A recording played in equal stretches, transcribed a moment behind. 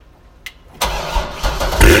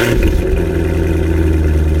You're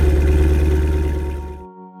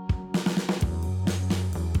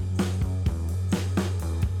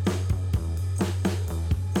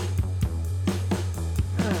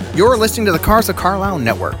listening to the Cars of Carlisle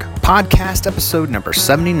Network, podcast episode number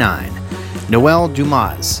 79. Noelle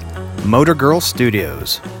Dumas, Motor Girl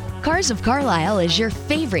Studios. Cars of Carlisle is your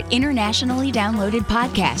favorite internationally downloaded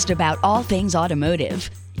podcast about all things automotive.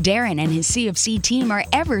 Darren and his CFC team are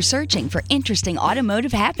ever searching for interesting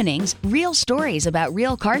automotive happenings, real stories about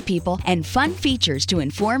real car people, and fun features to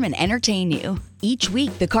inform and entertain you. Each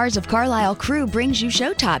week, the Cars of Carlisle crew brings you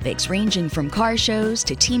show topics ranging from car shows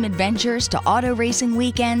to team adventures to auto racing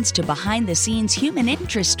weekends to behind-the-scenes human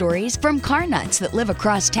interest stories from car nuts that live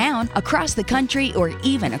across town, across the country, or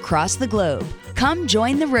even across the globe. Come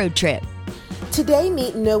join the road trip. Today,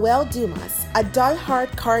 meet Noelle Dumas, a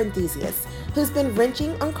die-hard car enthusiast who's been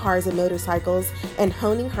wrenching on cars and motorcycles and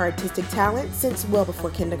honing her artistic talent since well before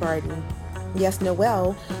kindergarten. Yes,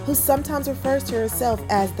 Noelle, who sometimes refers to herself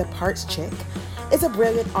as the parts chick, is a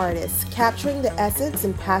brilliant artist, capturing the essence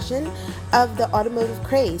and passion of the automotive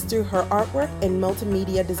craze through her artwork and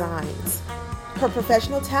multimedia designs. Her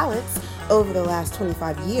professional talents over the last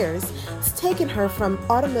 25 years has taken her from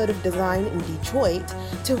automotive design in Detroit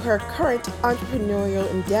to her current entrepreneurial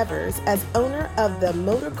endeavors as owner of the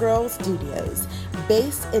Motor Girl Studios,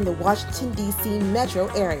 based in the Washington, D.C. metro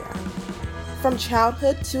area. From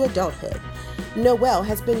childhood to adulthood, Noelle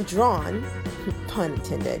has been drawn, pun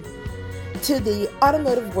intended, to the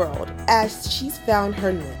automotive world as she's found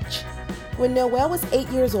her niche. When Noelle was 8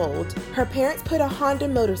 years old, her parents put a Honda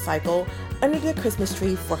motorcycle under the Christmas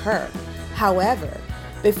tree for her. However,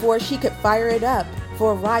 before she could fire it up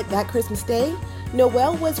for a ride that Christmas Day,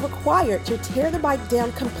 Noelle was required to tear the bike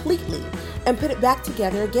down completely and put it back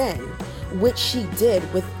together again, which she did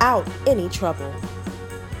without any trouble.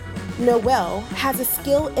 Noelle has a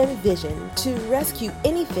skill and vision to rescue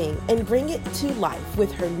anything and bring it to life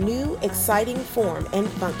with her new, exciting form and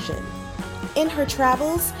function. In her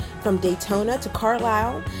travels from Daytona to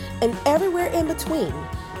Carlisle and everywhere in between,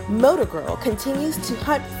 Motor Girl continues to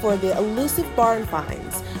hunt for the elusive barn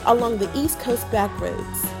finds along the East Coast back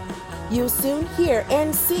roads. You'll soon hear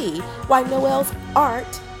and see why Noelle's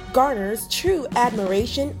art garners true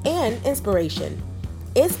admiration and inspiration.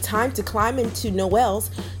 It's time to climb into Noelle's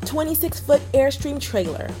 26-foot Airstream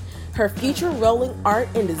trailer, her future rolling art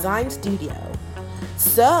and design studio.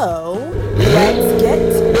 So, let's get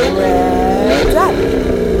revved up.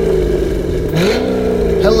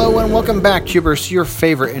 Hello and welcome back, Tubers, to your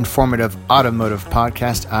favorite informative automotive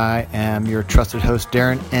podcast. I am your trusted host,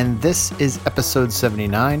 Darren, and this is episode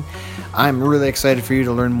 79. I'm really excited for you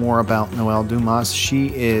to learn more about Noelle Dumas.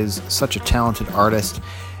 She is such a talented artist,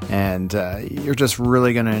 and you're just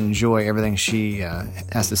really going to enjoy everything she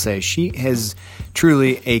has to say. She is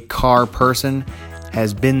truly a car person,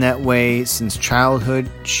 has been that way since childhood.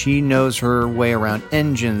 She knows her way around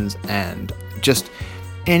engines and just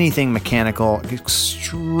anything mechanical,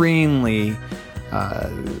 extremely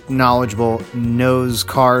knowledgeable, knows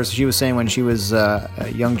cars. She was saying when she was a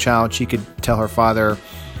young child, she could tell her father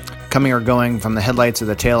coming or going from the headlights or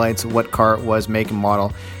the taillights what car it was, make and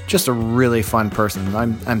model. Just a really fun person.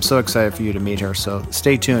 I'm so excited for you to meet her, so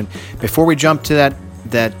stay tuned. Before we jump to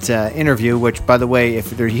that interview, which, by the way,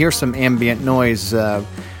 if you hear some ambient noise,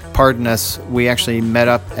 pardon us. We actually met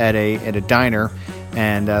up at a diner,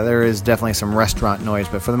 and there is definitely some restaurant noise,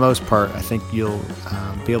 but for the most part, I think you'll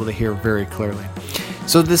be able to hear very clearly.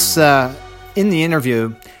 So this, in the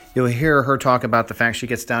interview, you'll hear her talk about the fact she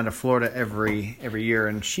gets down to Florida every year,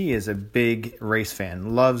 and she is a big race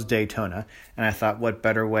fan, loves Daytona, and I thought what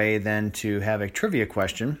better way than to have a trivia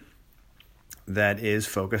question that is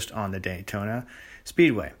focused on the Daytona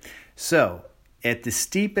Speedway. So, at the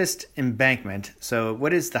steepest embankment, so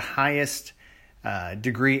what is the highest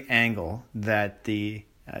degree angle that the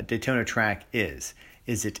Daytona track is?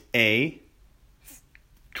 Is it A,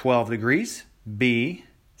 12 degrees, B,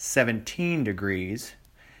 17 degrees,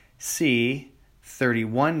 C,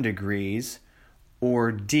 31 degrees,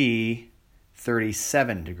 or D,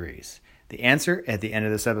 37 degrees? The answer at the end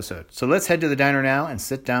of this episode. So let's head to the diner now and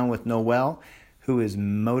sit down with Noelle, who is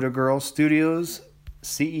Motor Girl Studios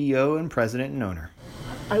CEO and president and owner.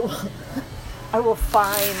 I will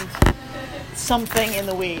find something in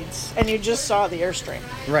the weeds, and you just saw the Airstream.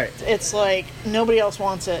 Right. It's like nobody else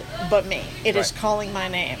wants it but me. It is calling my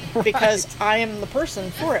name because I am the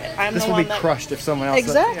person for it. I'm this the will one be that crushed if someone else.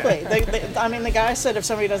 Exactly. Yeah. The guy said if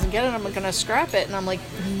somebody doesn't get it, I'm going to scrap it, and I'm like,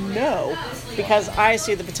 no, because I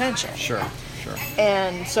see the potential. Sure.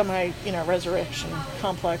 And so my, resurrection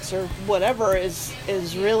complex or whatever is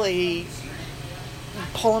really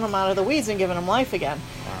pulling them out of the weeds and giving them life again.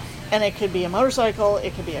 Wow. And it could be a motorcycle,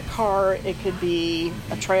 it could be a car, it could be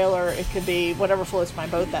a trailer, it could be whatever floats my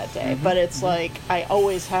boat that day. But it's like, I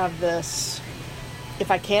always have this,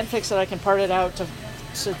 if I can't fix it, I can part it out to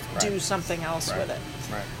do something else with it.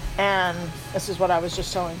 Right. And this is what I was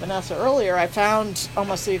just telling Vanessa earlier. I found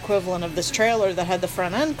almost the equivalent of this trailer that had the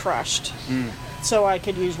front end crushed. So I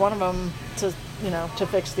could use one of them to, to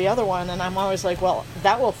fix the other one. And I'm always like, well,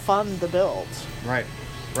 that will fund the build. Right.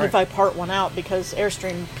 If I part one out, because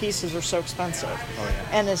Airstream pieces are so expensive. Oh,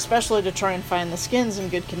 yeah. And especially to try and find the skins in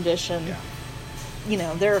good condition,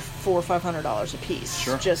 they're $400 or $500 a piece.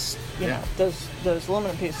 Sure. Just, know, those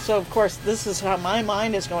aluminum pieces. So, of course, this is how my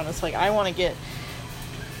mind is going. It's like, I want to get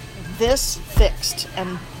this fixed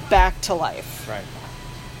and back to life.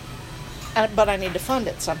 Right. But I need to fund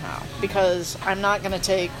it somehow, because I'm not going to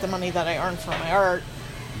take the money that I earn from my art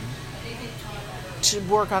to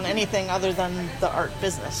work on anything other than the art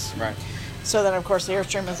business. Right. So then, of course, the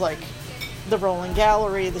Airstream is like the rolling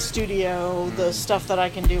gallery, the studio, the stuff that I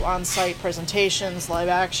can do on-site presentations, live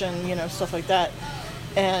action, stuff like that.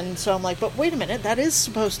 And so I'm like, but wait a minute, that is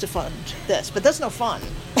supposed to fund this, but that's no fun.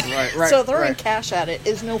 Right. So throwing cash at it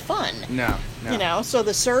is no fun. No. So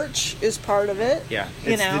the search is part of it. Yeah.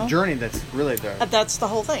 It's the journey that's really that's the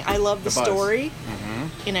whole thing. I love the story.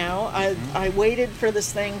 I waited for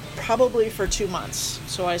this thing probably for 2 months.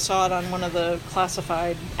 So I saw it on one of the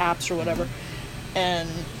classified apps or whatever. And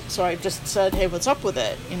so I just said, hey, what's up with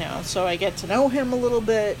it? So I get to know him a little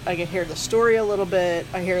bit. I get to hear the story a little bit.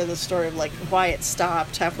 I hear the story of like why it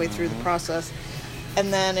stopped halfway through the process.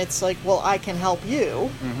 And then it's like, well, I can help you.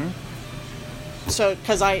 So,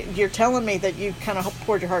 because you're telling me that you kind of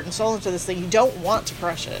poured your heart and soul into this thing. You don't want to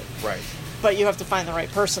crush it. Right. But you have to find the right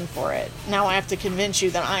person for it. Now I have to convince you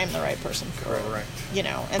that I am the right person for it. Right.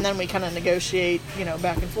 And then we kind of negotiate,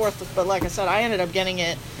 back and forth. But like I said, I ended up getting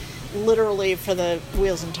it literally for the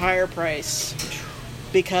wheels and tire price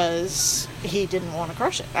because he didn't want to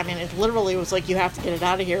crush it. I mean, it literally was like, you have to get it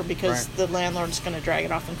out of here because the landlord's going to drag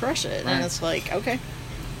it off and crush it. And it's like, okay,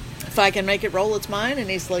 if I can make it roll, it's mine. And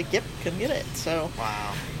he's like, yep, come get it. So,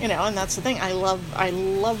 wow. And that's the thing. I love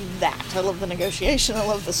that. I love the negotiation. I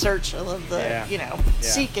love the search. I love the,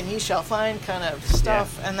 seek and ye shall find kind of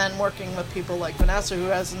stuff. And then working with people like Vanessa, who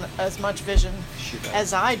has as much vision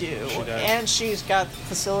as I do. And she's got the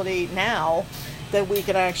facility now that we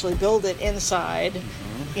could actually build it inside,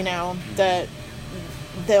 that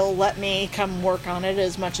they'll let me come work on it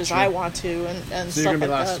as much as I want to and so stuff like that. So you're going to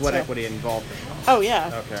be a lot of sweat equity involved in it. Oh,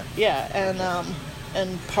 yeah. Okay. Yeah,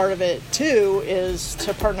 and part of it, too, is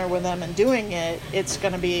to partner with them in doing it. It's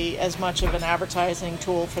going to be as much of an advertising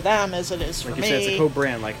tool for them as it is for me. Like you said, it's a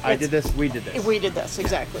co-brand. Like, I did this, we did this. We did this,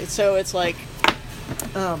 exactly. So it's like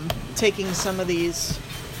taking some of these...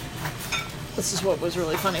 This is what was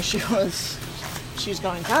really funny. She's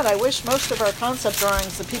going, God, I wish most of our concept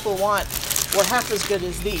drawings that people want were half as good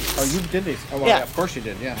as these. Oh, you did these? Oh, well, yeah, of course you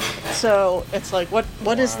did, yeah. So it's like,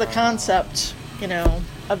 what is the concept,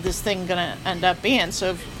 of this thing going to end up being?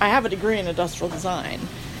 So I have a degree in industrial design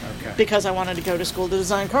because I wanted to go to school to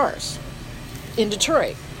design cars in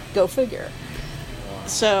Detroit. Go figure. Wow.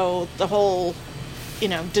 So the whole,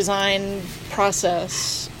 design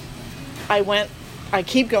process, I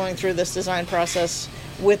keep going through this design process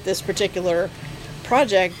with this particular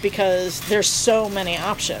project because there's so many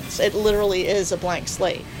options. It literally is a blank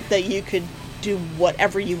slate that you could do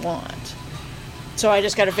whatever you want. So I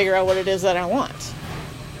just got to figure out what it is that I want.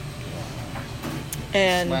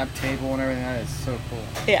 And slab table and everything, that is so cool.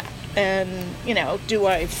 Yeah. And, do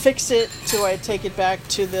I fix it? Do I take it back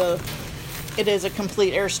to it is a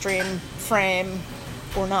complete Airstream frame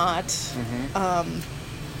or not?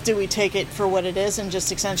 Do we take it for what it is and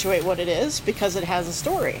just accentuate what it is because it has a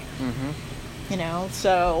story?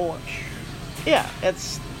 So, yeah,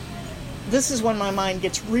 this is when my mind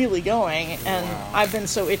gets really going, and I've been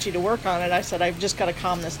so itchy to work on it. I said, I've just got to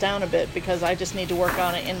calm this down a bit because I just need to work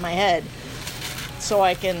on it in my head so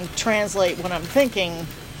I can translate what I'm thinking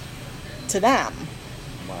to them,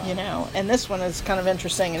 and this one is kind of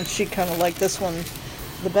interesting, and she kind of liked this one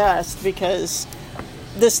the best because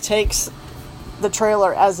this takes the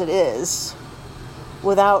trailer as it is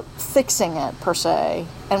without fixing it per se,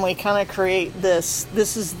 and we kind of create this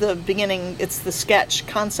is the beginning, it's the sketch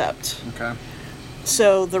concept. Okay.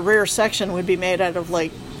 So the rear section would be made out of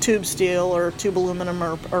like tube steel or tube aluminum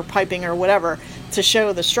or piping or whatever to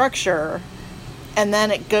show the structure, and then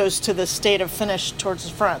it goes to the state of finish towards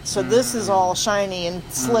the front. So this is all shiny and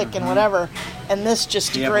slick and whatever, and this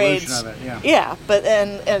just degrades. The evolution of it, but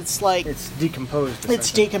it's like it's decomposed.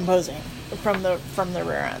 It's decomposing from the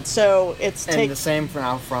rear end. So it's the same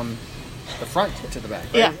now from the front to the back.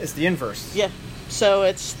 Right? Yeah, it's the inverse. Yeah. So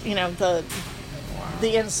it's, the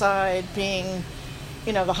inside being,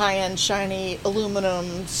 the high-end shiny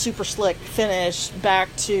aluminum, super slick finish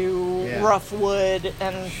back to rough wood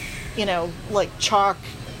and, like chalk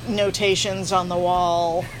notations on the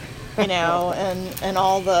wall, and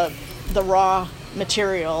all the raw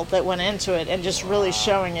material that went into it, and just really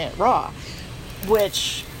showing it raw,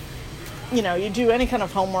 which, you do any kind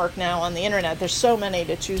of homework now on the internet, there's so many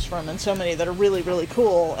to choose from and so many that are really, really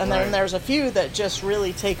cool. And then there's a few that just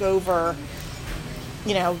really take over,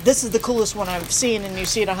 this is the coolest one I've seen, and you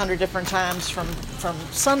see it 100 different times from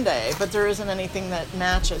Sunday, but there isn't anything that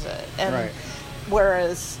matches it. And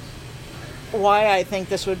whereas why I think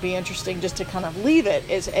this would be interesting just to kind of leave it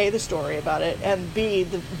is A, the story about it, and B,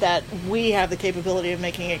 that we have the capability of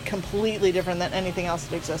making it completely different than anything else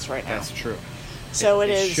that exists right now. That's true. So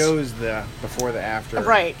it shows the before, the after.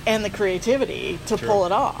 Right, and the creativity to pull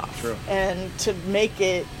it off. True. And to make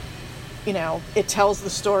it, it tells the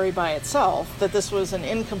story by itself, that this was an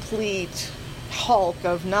incomplete hulk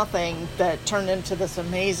of nothing that turned into this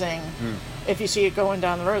amazing, if you see it going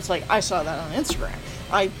down the road, it's like, I saw that on Instagram.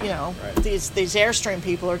 These Airstream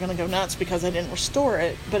people are going to go nuts because I didn't restore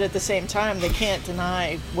it, but at the same time, they can't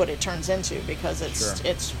deny what it turns into because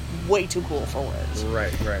it's way too cool for words.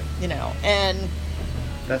 Right. And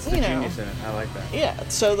that's the genius in it. I like that. Yeah.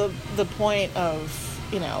 So the point of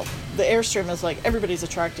the Airstream is like everybody's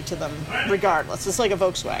attracted to them regardless. It's like a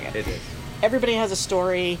Volkswagen. It is. Everybody has a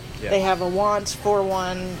story. Yeah. They have a want for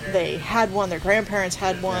one. They had one. Their grandparents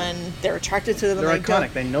had one. They're attracted to them. They're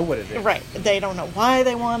iconic. They know what it is. Right. They don't know why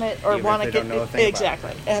they want it or want to get it.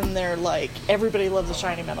 Exactly. And they're like, everybody loves a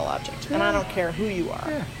shiny metal object, and I don't care who you are.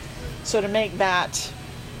 Yeah. So to make that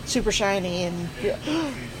super shiny and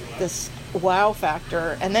this wow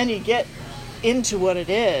factor, and then you get into what it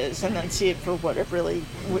is, and then see it for what it really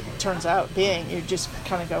turns out being, you just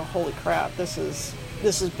kind of go, holy crap, this is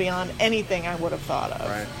beyond anything I would have thought of.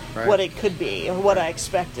 Right. What it could be or what I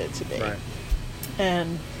expect it to be. Right.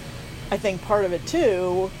 And I think part of it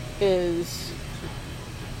too is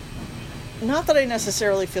not that I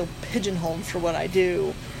necessarily feel pigeonholed for what I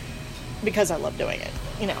do, because I love doing it.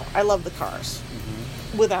 I love the cars,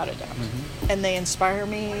 without a doubt. And they inspire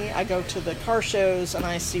me. I go to the car shows and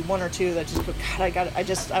I see one or two that just go, God,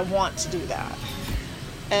 I want to do that.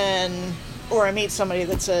 Or I meet somebody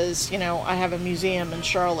that says, I have a museum in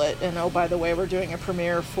Charlotte, and oh, by the way, we're doing a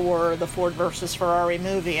premiere for the Ford versus Ferrari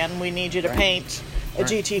movie, and we need you to paint a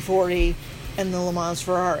GT40 and the Le Mans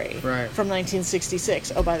Ferrari from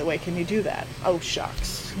 1966. Oh, by the way, can you do that? Oh,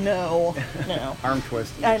 shucks. No. Arm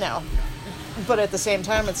twist. I know. But at the same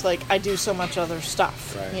time, it's like I do so much other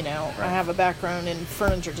stuff. Right. I have a background in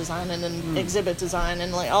furniture design and in exhibit design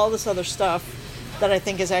and like all this other stuff that I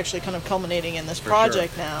think is actually kind of culminating in this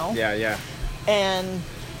project now. Yeah. And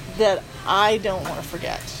that I don't want to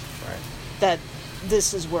forget that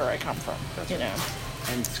this is where I come from, That's right.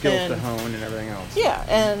 And skills to hone and everything else. Yeah,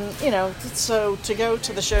 and, so to go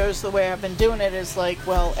to the shows the way I've been doing it is like,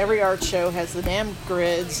 well, every art show has the damn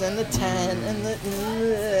grids and the tent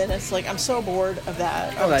and it's like, I'm so bored of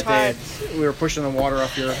that. Oh, that day we were pushing the water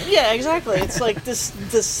off your... Yeah, exactly. It's like this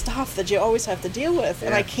stuff that you always have to deal with,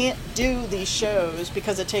 and I can't do these shows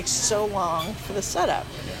because it takes so long for the setup.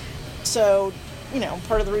 Yeah. So,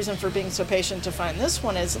 part of the reason for being so patient to find this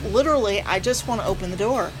one is literally I just want to open the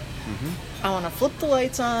door. I want to flip the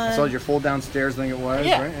lights on. So your full downstairs thing it was,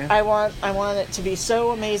 yeah. right? Yeah. I want it to be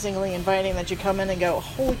so amazingly inviting that you come in and go,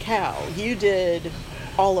 holy cow, you did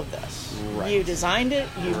all of this. Right. You designed it,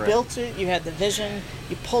 you built it, you had the vision,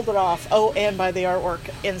 you pulled it off. Oh, and by the artwork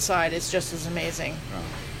inside is just as amazing.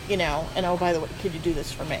 And oh, by the way, could you do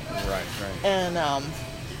this for me? Right.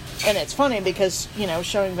 And it's funny because,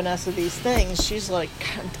 showing Vanessa these things, she's like,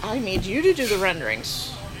 I need you to do the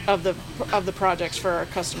renderings of the projects for our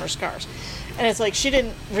customers' cars. And it's like she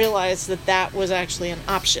didn't realize that was actually an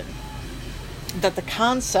option. That the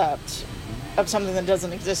concept of something that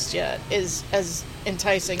doesn't exist yet is as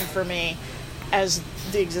enticing for me as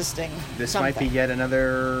the existing This something. might be yet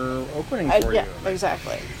another opening for you. Yeah,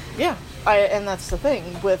 exactly. Yeah. And that's the thing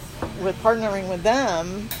with partnering with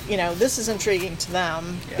them, this is intriguing to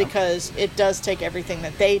them because it does take everything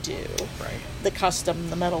that they do, the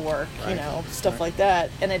custom, the metalwork, stuff like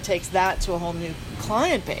that, and it takes that to a whole new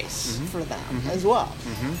client base for them as well.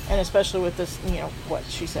 And especially with this, what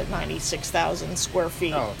she said, 96,000 square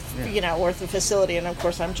feet, worth of facility, and of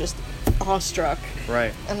course I'm just awestruck.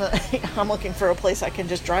 Right. And I'm looking for a place I can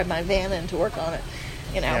just drive my van in to work on it.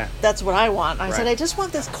 You know, Yeah. that's what I want. I said, Right. I just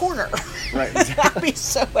want this corner. Right. I'd be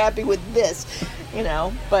so happy with this, you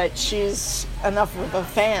know. But she's enough of a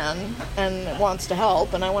fan and wants to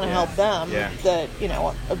help, and I want to help them. Yeah. That, you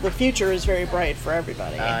know, the future is very bright for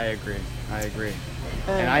everybody. I agree.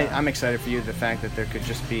 And I'm excited for you, the fact that there could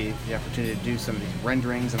just be the opportunity to do some of these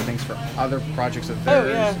renderings and things for other projects of theirs. Oh,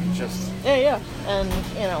 yeah. And just Yeah. And,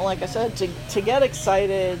 you know, like I said, to get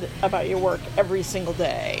excited about your work every single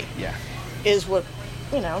day is what,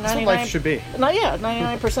 you know, 99 what life should be.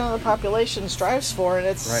 99% of the population strives for, and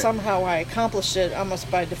it's Right. somehow I accomplished it almost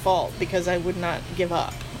by default because I would not give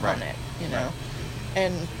up Right. on it, you know. Right.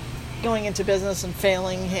 And going into business and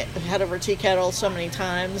failing head over tea kettle so many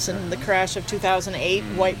times, and the crash of 2008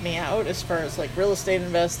 wiped me out as far as like real estate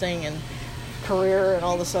investing and career and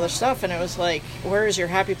all this other stuff. And it was like, where is your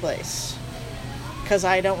happy place? Because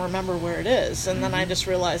I don't remember where it is. And then I just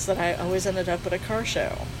realized that I always ended up at a car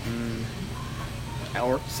show.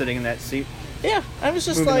 Or sitting in that seat. Yeah, I was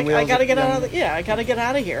just Moving the like, I wheels gotta get down. out of I gotta get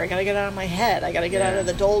out of here. I gotta get out of my head. I gotta get out of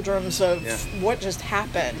the doldrums of what just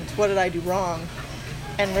happened. What did I do wrong?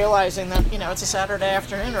 And realizing that, you know, it's a Saturday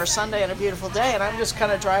afternoon or a Sunday and a beautiful day, and I'm just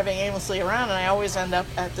kind of driving aimlessly around, and I always end up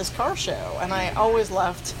at this car show, and I always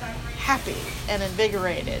left happy and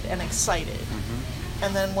invigorated and excited.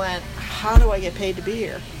 And then went, how do I get paid to be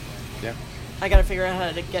here? Yeah. I got to figure out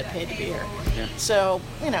how to get paid to be here. Yeah. So,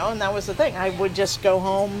 you know, and that was the thing. I would just go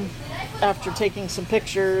home after taking some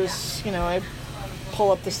pictures. You know, I'd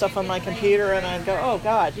pull up the stuff on my computer and I'd go, oh,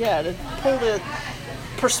 God, yeah, to pull the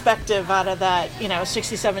perspective out of that, you know,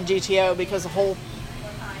 67 GTO, because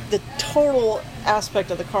the total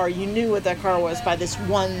aspect of the car, you knew what that car was by this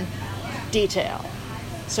one detail.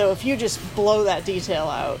 So if you just blow that detail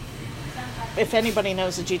out, if anybody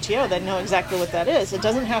knows a GTO, they know exactly what that is. It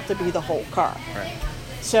doesn't have to be the whole car. Right.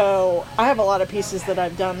 So I have a lot of pieces that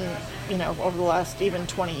I've done, you know, over the last even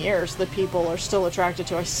 20 years that people are still attracted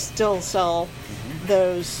to. I still sell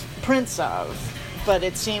those prints of, but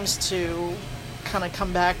it seems to kind of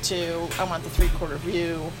come back to, I want the 3/4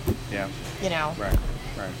 view, Yeah. you know. Right.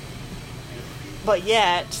 But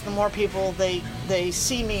yet, the more people they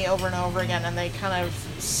see me over and over again, and they kind of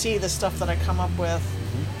see the stuff that I come up with,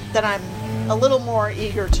 that I'm a little more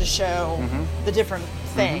eager to show the different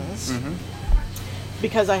things,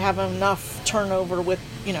 because I have enough turnover with,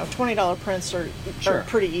 you know, $20 prints are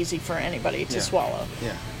pretty easy for anybody to swallow.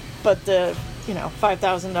 Yeah. But the, you know,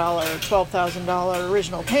 $5,000, $12,000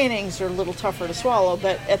 original paintings are a little tougher to swallow,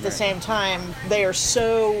 but at the same time, they are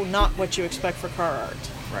so not what you expect for car art.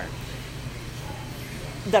 Right.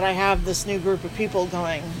 That I have this new group of people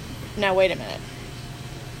going, now wait a minute.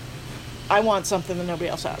 I want something that nobody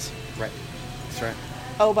else has. Right. That's right.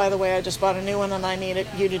 Oh, by the way, I just bought a new one and I need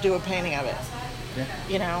you to do a painting of it. Yeah.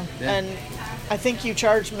 You know? Yeah. And I think you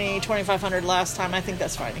charged me $2,500 last time. I think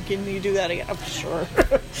that's fine. Can you do that again? Oh, sure.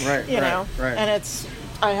 Right. You know? Right. And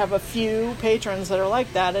I have a few patrons that are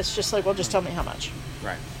like that. It's just like, well, just tell me how much.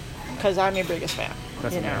 Right. Because I'm your biggest fan.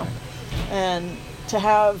 That's you know? amazing. And to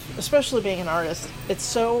have, especially being an artist, it's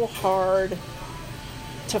so hard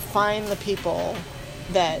to find the people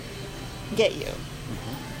that get you.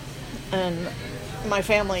 And my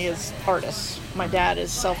family is artists. My dad is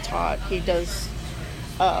self-taught. He does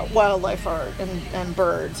wildlife art and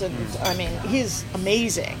birds, and I mean, he's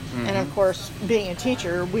amazing. And of course, being a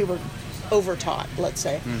teacher, we were overtaught, let's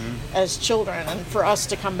say, as children. And for us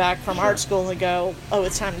to come back from art school and go, oh,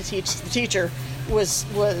 it's time to teach the teacher, was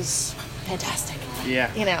fantastic.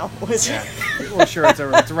 Yeah. You know, was Well, sure, it's a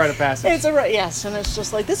rite of passage. it's a right, yes, and it's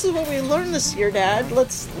just like, this is what we learned this year, Dad.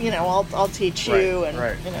 Let's, you know, I'll teach you, and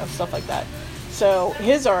you know, stuff like that. So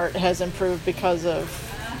his art has improved because of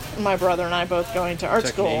my brother and I both going to art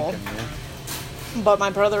school. But my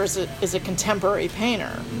brother is a contemporary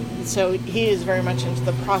painter, so he is very much into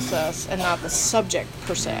the process and not the subject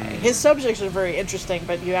per se. His subjects are very interesting,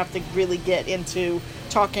 but you have to really get into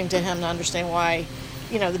talking to him to understand why,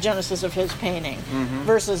 you know, the genesis of his painting.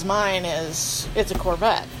 Versus mine it's a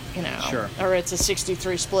Corvette, you know, or it's a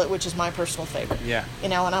 63 split, which is my personal favorite. Yeah. You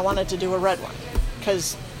know, and I wanted to do a red one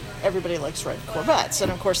because everybody likes red Corvettes,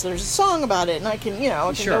 and of course there's a song about it, and I can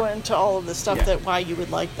go into all of the stuff that why you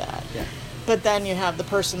would like that. Yeah. But then you have the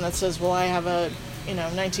person that says, well, I have a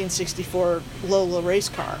 1964 Lola race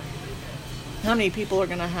car. How many people are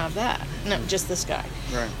going to have that? No, just this guy.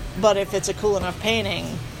 Right. But if it's a cool enough painting,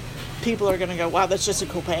 people are going to go, wow, that's just a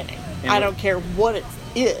cool painting. And I don't care what it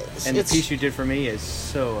is. And the piece you did for me is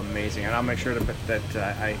so amazing, and I'll make sure that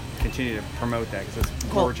I continue to promote that because it's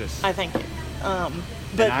gorgeous. Well, I thank you.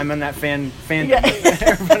 But and I'm in that fandom Yeah. with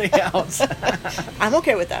everybody else. I'm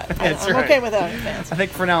okay with that. That's I'm right. okay with having fans. I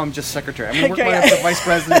think for now I'm just secretary. I mean, Okay. we're vice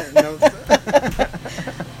president.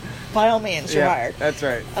 by all means, you're hired. That's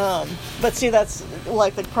right. But see, that's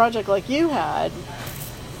like the project like you had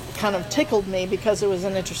kind of tickled me because it was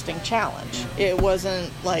an interesting challenge. It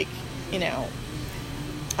wasn't like,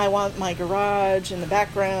 I want my garage in the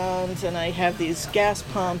background and I have these gas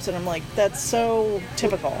pumps, and I'm like, that's so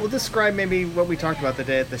typical. Well, describe maybe what we talked about the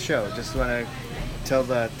day at the show. Just want to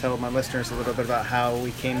tell my listeners a little bit about how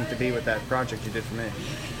we came to be with that project you did for me.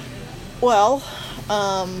 Well,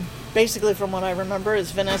 basically from what I remember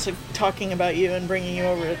is Vanessa talking about you and bringing you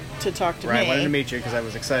over to talk to me. Right, I wanted to meet you because I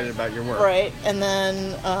was excited about your work. Right, and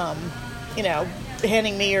then,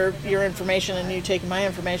 handing me your information and you taking my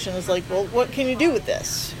information is like, well, what can you do with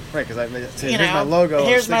this? Right, because here's my logo.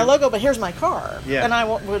 Here's my logo, but here's my car. Yeah.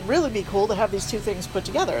 And would really be cool to have these two things put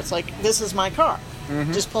together. It's like, this is my car.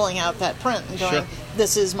 Mm-hmm. Just pulling out that print and going,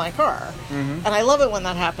 this is my car. Mm-hmm. And I love it when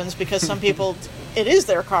that happens because some people, it is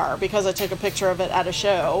their car because I took a picture of it at a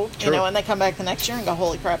show, and they come back the next year and go,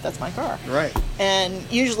 holy crap, that's my car. Right. And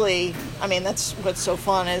usually, that's what's so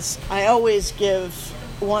fun is I always give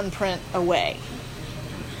one print away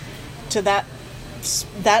to that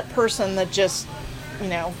person that just,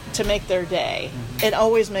 to make their day. Mm-hmm. It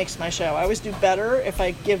always makes my show. I always do better if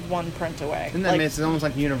I give one print away. And that it's almost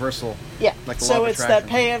like universal. Yeah. Like the so law of it's attraction.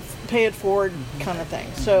 that pay it forward kind of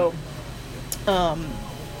thing. So,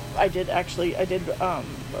 I did.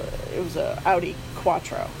 It was a Audi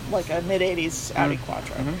Quattro, like a mid '80s Audi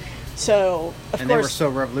Quattro. Mm-hmm. So of course, they were so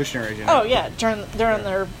revolutionary. Oh yeah, during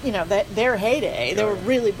their their heyday, they were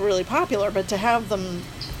really really popular. But to have them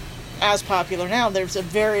as popular now, there's a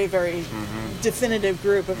very very definitive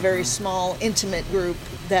group, a very small intimate group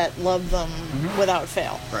that love them without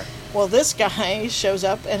fail. Right. Well, this guy shows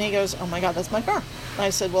up and he goes, "Oh my God, that's my car." And I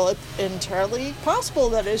said, "Well, it's entirely possible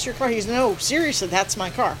that is your car." He's, "No, seriously, that's my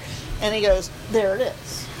car." And he goes, "There it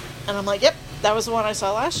is." And I'm like, "Yep, that was the one I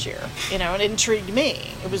saw last year." And it intrigued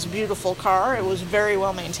me. It was a beautiful ar. It was very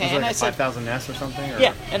well maintained. Was it like I said, 5000 S or something? Or?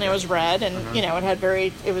 Yeah, and it was red, and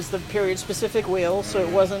it was the period specific wheel, so it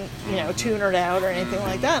wasn't tunered out or anything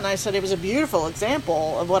like that. And I said it was a beautiful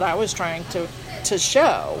example of what I was trying to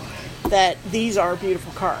show, that these are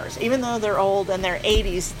beautiful cars, even though they're old and they're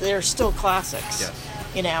 80s, they're still classics.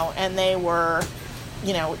 Yes. And they were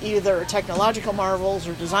either technological marvels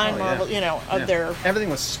or design marvels, of their... Everything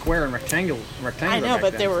was square and rectangular. I know,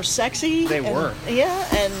 but they were sexy. They were. Yeah,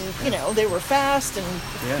 and, they were fast and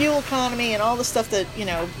fuel economy and all the stuff that,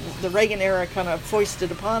 the Reagan era kind of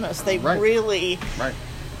foisted upon us. They really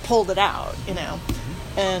pulled it out,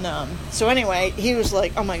 And so anyway, he was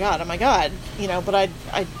like, oh my God, but I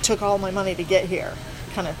took all my money to get here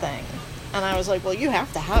kind of thing. And I was like, well, you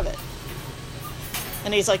have to have it.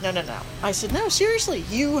 And he's like, no. I said, no, seriously,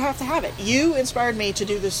 you have to have it. You inspired me to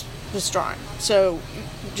do this drawing. So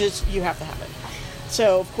you have to have it.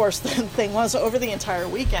 So, of course, the thing was, over the entire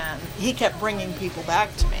weekend, he kept bringing people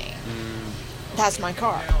back to me. That's my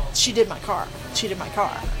car. She did my car.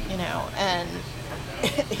 And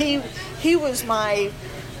he was my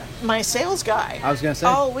sales guy. I was going to say,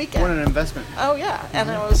 all weekend. What an investment. Oh, yeah. And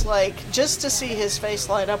it was like, just to see his face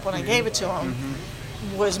light up when I gave it to him,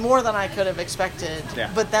 was more than I could have expected.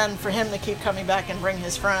 Yeah. But then for him to keep coming back and bring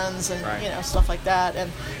his friends and stuff like that,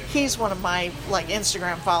 and he's one of my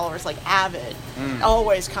Instagram followers, avid,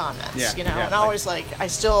 always comments, and always I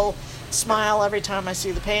still smile every time I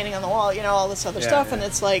see the painting on the wall, all this other stuff, and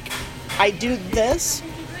it's like, I do this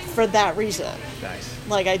for that reason. Nice.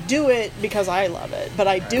 I do it because I love it, but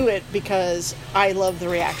I do it because I love the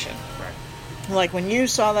reaction. Right. When you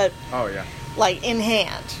saw that. Oh yeah. In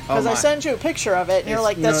hand, because I sent you a picture of it, and you're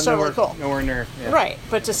like, "That's really cool." Nowhere near, right?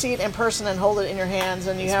 But to see it in person and hold it in your hands,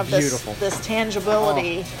 and you have this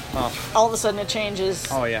tangibility, all of a sudden it changes.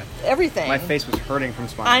 Oh yeah, everything. My face was hurting from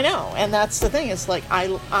smiling. I know, and that's the thing. It's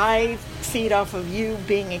I feed off of you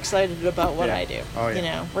being excited about what I do. Oh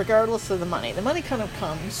yeah. Regardless of the money. The money kind of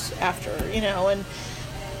comes after, and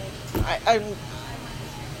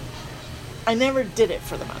I never did it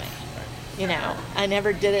for the money. I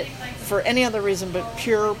never did it for any other reason but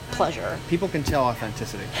pure pleasure. People can tell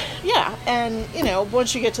authenticity. Yeah, and,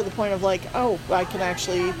 once you get to the point of I can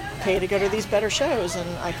actually pay to go to these better shows, and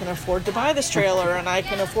I can afford to buy this trailer, and I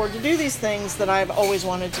can afford to do these things that I've always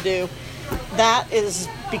wanted to do, that is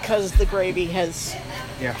because the gravy has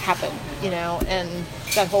happened, and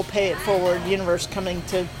that whole pay it forward universe coming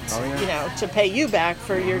to, to pay you back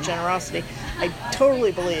for your generosity. I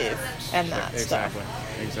totally believe in that stuff.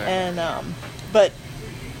 Exactly. And, but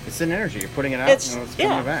it's an energy. You're putting it out, and it's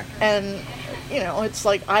coming back. And, it's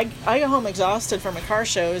like I go home exhausted from a car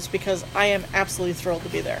show is because I am absolutely thrilled to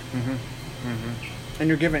be there. And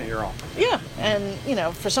you're giving it your all. Yeah, and, you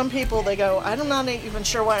know, for some people, they go, I'm not even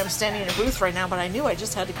sure why I'm standing in a booth right now, but I knew I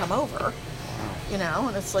just had to come over. You know,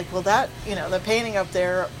 and it's like, well, that, you know, the painting up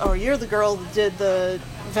there, oh, you're the girl that did the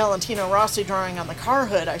Valentino Rossi drawing on the car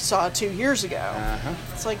hood I saw 2 years ago. Uh-huh.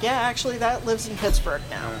 It's like, yeah, actually, that lives in Pittsburgh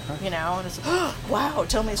now, you know, and it's, oh, wow,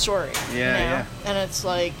 tell me a story. Yeah, you know? yeah. And it's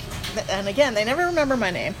like, and again, they never remember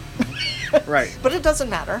my name. Right. But it doesn't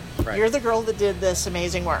matter. Right. You're the girl that did this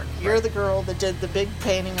amazing work. You're the girl that did the big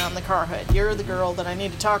painting on the car hood. You're the girl that I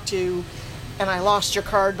need to talk to, and I lost your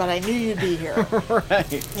card, but I knew you'd be here.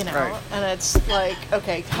 Right. You know, Right. and it's like,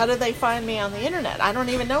 okay, how do they find me on the internet? I don't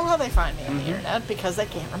even know how they find me on the internet because they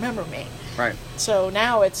can't remember me. Right. So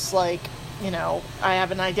now it's like, you know, I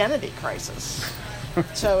have an identity crisis.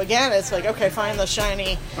 So again, it's like, okay, find the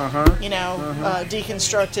shiny, you know,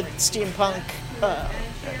 deconstructed steampunk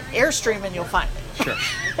Airstream and you'll find it. Sure.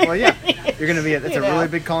 Well, yeah. You're going to be, it's a You know. really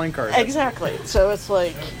big calling card. Exactly. So it's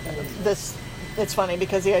like this. It's funny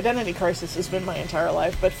because the identity crisis has been my entire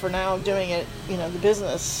life, but for now doing it, you know, the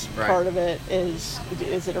business part of it is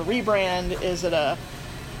it a rebrand? Is it a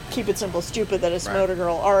keep it simple, stupid that it's Motor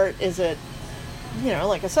Girl art? Is it, you know,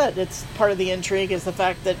 like I said, it's part of the intrigue is the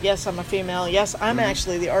fact that, yes, I'm a female. Yes, I'm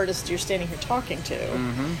actually the artist you're standing here talking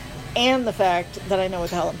to. And the fact that I know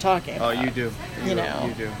what the hell I'm talking about. Oh, you do. You know.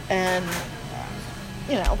 You do. And,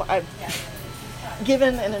 you know, I've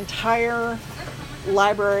given an entire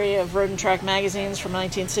library of Road and Track magazines from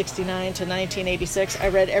 1969 to 1986. I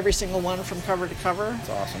read every single one from cover to cover. That's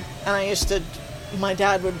awesome. And I used to, my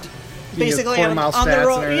dad would you basically quarter on mile the stats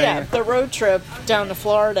road, and everything. the road trip down to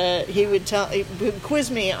Florida, he would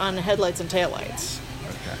quiz me on headlights and taillights.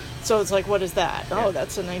 Okay. So it's like, what is that? Yeah. Oh,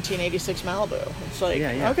 that's a 1986 Malibu. It's like,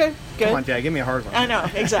 Yeah. okay, good. Come on, Dad, give me a hard one. I know,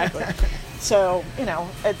 exactly. So, you know,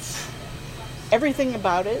 it's everything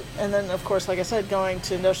about it. And then, of course, like I said, going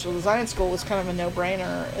to industrial design school was kind of a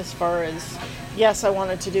no-brainer as far as, yes, I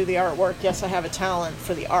wanted to do the artwork. Yes, I have a talent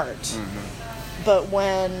for the art. But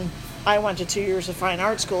when I went to 2 years of fine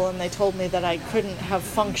art school and they told me that I couldn't have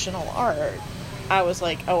functional art, I was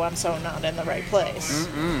like, oh, I'm so not in the right place.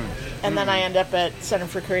 And then I end up at Center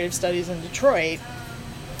for Creative Studies in Detroit,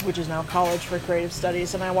 which is now College for Creative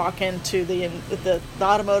Studies, and I walk into the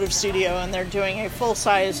automotive studio and they're doing a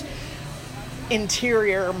full-size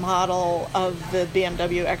interior model of the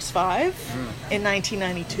BMW X5 in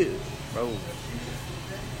 1992. Oh.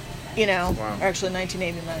 You know, Wow. actually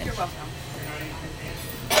 1989.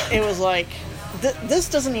 It was like, this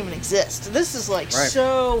doesn't even exist. This is like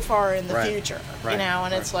so far in the future, you know,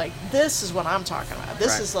 and it's like, this is what I'm talking about.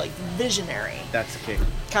 This is like visionary That's the key.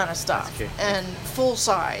 kind of stuff. That's key. And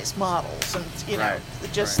full-size models and, you know,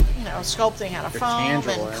 just, you know, sculpting out of They're foam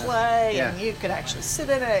tangible, and yeah. clay, Yeah. and you could actually sit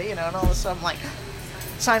in it, you know, and all this stuff. I'm like,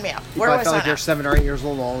 sign me up. You Where do I probably felt sign like you're up? 7 or 8 years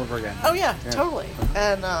old all over again. Oh, yeah, totally.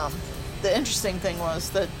 And the interesting thing was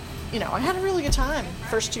that, you know, I had a really good time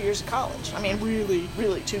first 2 years of college. I mean, really,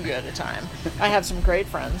 really too good a time. I had some great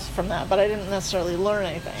friends from that, but I didn't necessarily learn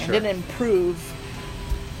anything. Sure. I didn't improve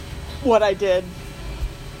what I did.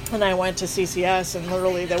 And I went to CCS, and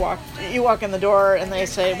literally you walk in the door, and they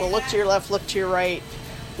say, well, look to your left, look to your right.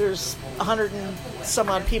 There's 100 and some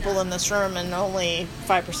odd people in this room, and only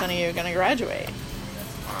 5% of you are going to graduate.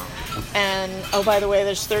 And, oh, by the way,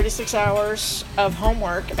 there's 36 hours of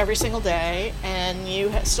homework every single day, and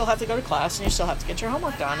you still have to go to class, and you still have to get your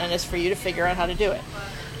homework done, and it's for you to figure out how to do it.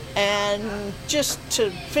 And just to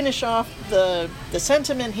finish off the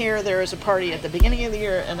sentiment here, there is a party at the beginning of the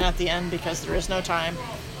year and at the end because there is no time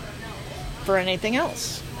for anything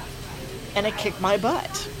else. And it kicked my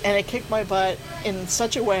butt. And it kicked my butt in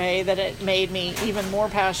such a way that it made me even more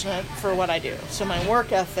passionate for what I do. So my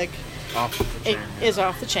work ethic is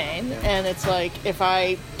off the chain, and it's like if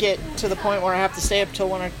I get to the point where I have to stay up till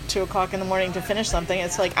 1 or 2 o'clock in the morning to finish something,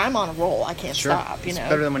 it's like I'm on a roll. I can't stop. You know, it's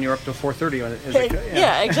better than when you're up till 4:30.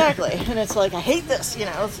 Yeah, exactly. And it's like I hate this. You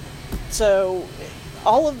know, so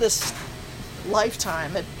all of this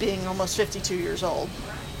lifetime at being almost 52 years old,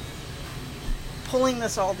 pulling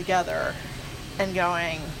this all together and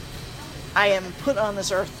going, I am put on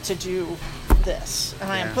this earth to do this,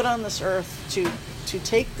 and I am put on this earth to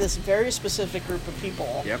take this very specific group of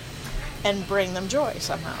people and bring them joy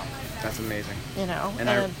somehow. That's amazing. You know, and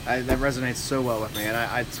that resonates so well with me, and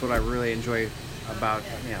that's what I really enjoy about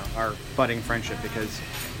our budding friendship, because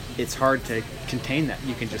it's hard to contain that.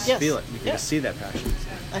 You can just feel it. You can just see that passion.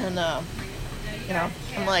 And you know,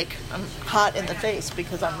 I'm hot in the face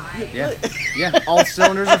because I'm all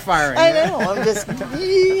cylinders are firing. I know. I'm just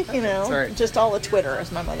you know, right. just all the Twitter,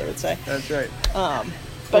 as my mother would say. That's right.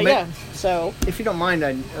 But so if you don't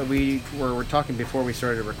mind, we were talking before we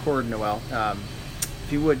started to record, Noelle.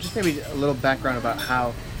 if you would, just maybe a little background about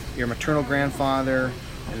how your maternal grandfather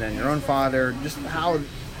and then your own father, just how,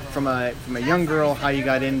 from a young girl, how you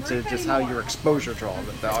got into just how your exposure to all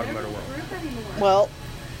the automotive world. Well,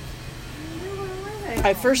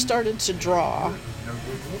 I first started to draw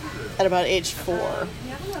at about age 4.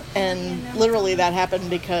 And literally that happened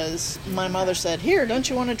because my mother said, "Here, don't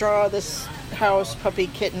you want to draw this house, puppy,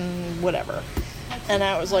 kitten, whatever?" And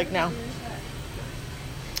I was like, "No."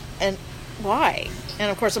 And why?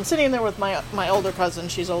 And of course I'm sitting there with my older cousin.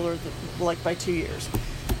 She's older like by 2 years.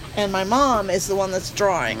 And my mom is the one that's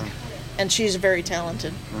drawing. And she's a very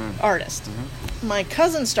talented artist. My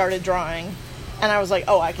cousin started drawing, and I was like,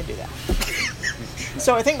 "Oh, I can do that."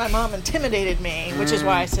 So I think my mom intimidated me, which is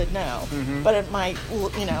why I said no. But my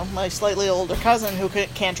slightly older cousin who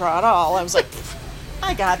can't draw at all, I was like,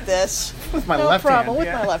 "I got this. With my no left problem." hand.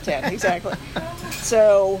 With my left hand, exactly.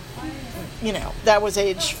 So, that was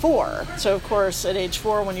age 4. So of course, at age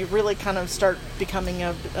 4, when you really kind of start becoming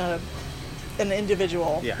an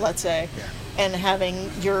individual, let's say, and having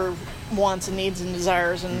your wants and needs and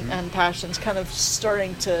desires and passions kind of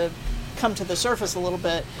starting to come to the surface a little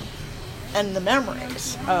bit, and the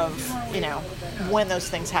memories of, when those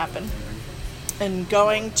things happen. And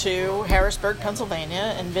going to Harrisburg,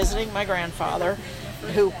 Pennsylvania, and visiting my grandfather,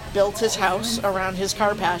 who built his house around his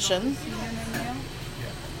car passion.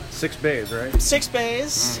 6 bays, right? 6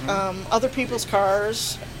 bays, other people's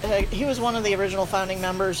cars. He was one of the original founding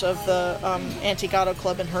members of the Antique Auto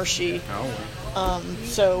Club in Hershey.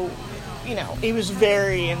 So, he was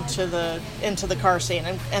very into the car scene,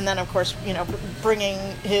 and then of course, bringing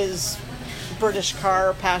his British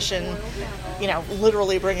car passion,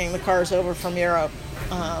 literally bringing the cars over from Europe,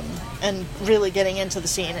 and really getting into the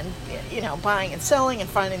scene, and buying and selling and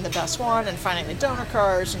finding the best one and finding the donor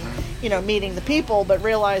cars, and meeting the people, but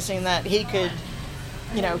realizing that he could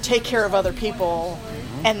take care of other people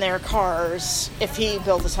and their cars if he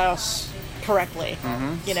built his house correctly,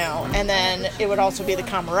 and then it would also be the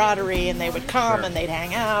camaraderie, and they would come and they'd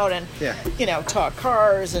hang out and talk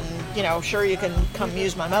cars, and sure, you can come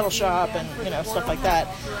use my metal shop, and stuff like that.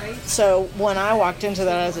 So when I walked into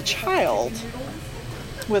that as a child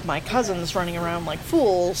with my cousins running around like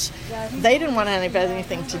fools, they didn't want to have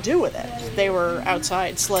anything to do with it. They were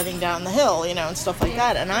outside sledding down the hill, and stuff like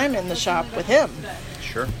that, and I'm in the shop with him.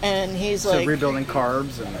 Sure. And he's like, rebuilding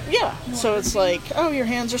carbs and so it's like, "Oh, your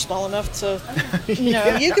hands are small enough to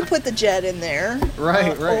you can put the jet in there,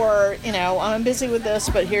 right. Or I'm busy with this,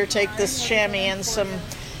 but here, take this chamois and some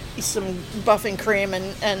buffing cream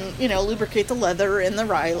and lubricate the leather in the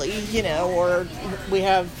Riley, or we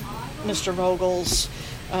have Mr. Vogel's,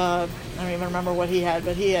 I don't even remember what he had,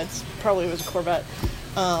 but he had, probably it was a Corvette.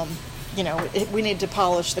 We need to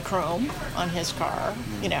polish the chrome on his car,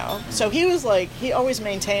 So he was like, he always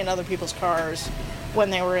maintained other people's cars when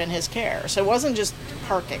they were in his care. So it wasn't just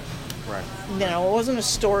parking. Right. It wasn't a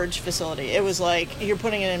storage facility. It was like, you're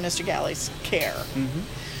putting it in Mr. Galley's care.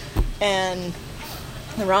 And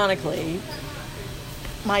ironically,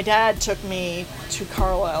 my dad took me to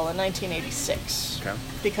Carlisle in 1986. Okay.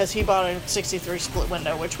 Because he bought a 63 split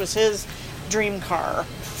window, which was his dream car.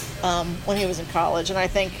 When he was in college, and I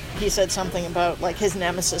think he said something about like his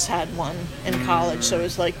nemesis had one in college, so it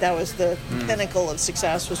was like that was the pinnacle of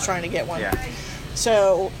success, was trying to get one.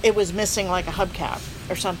 So it was missing like a hubcap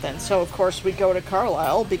or something. So of course we go to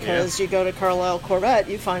Carlisle, because you go to Carlisle Corvette,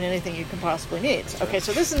 you find anything you can possibly need. Okay,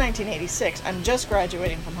 so this is 1986. I'm just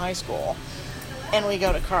graduating from high school, and we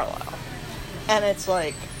go to Carlisle, and it's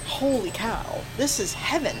like, holy cow, this is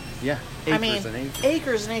heaven. Yeah.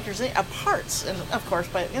 Acres and acres of parts. And of course,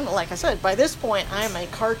 like I said, by this point, I'm a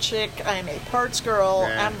car chick, I'm a parts girl.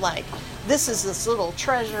 Yeah. I'm like, this is this little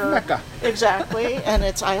treasure. Mecca. Exactly. And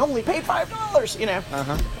I only paid $5,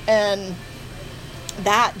 And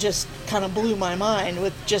that just kind of blew my mind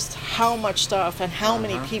with just how much stuff and how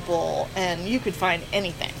many people, and you could find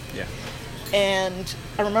anything. Yeah. And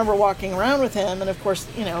I remember walking around with him, and of course,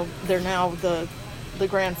 they're now the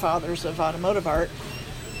grandfathers of automotive art.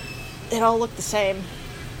 It all looked the same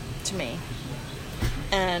to me.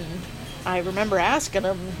 And I remember asking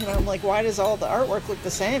him, I'm like, "Why does all the artwork look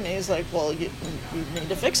the same?" And he's like, "Well, you need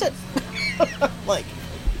to fix it." Like,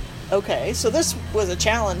 okay. So this was a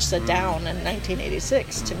challenge set down in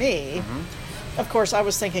 1986 to me. Of course, I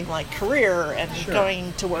was thinking like career and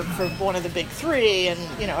going to work for one of the big three, and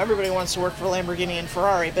everybody wants to work for Lamborghini and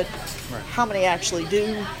Ferrari, but how many actually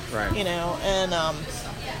do? Right. And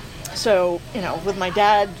so with my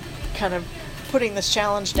dad kind of putting this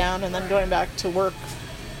challenge down, and then going back to work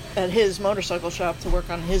at his motorcycle shop to work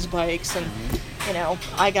on his bikes, and you know,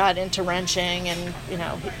 I got into wrenching, and, you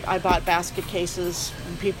know, I bought basket cases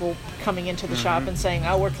from people coming into the shop and saying,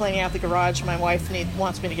 oh, we're cleaning out the garage, my wife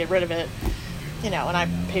wants me to get rid of it, you know, and I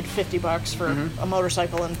paid $50 for a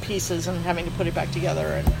motorcycle in pieces and having to put it back together,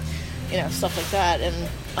 and, you know, stuff like that.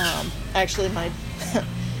 And actually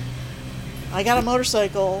I got a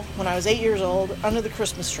motorcycle when I was 8 years old under the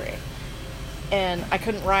Christmas tree, and I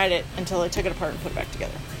couldn't ride it until I took it apart and put it back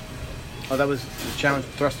together. Oh, that was the challenge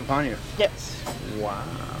thrust upon you. Yes. Wow.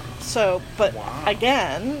 So, but Wow.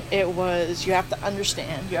 again, it was, you have to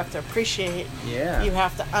understand, you have to appreciate, Yeah. you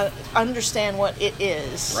have to understand what it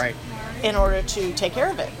is, Right. in order to take care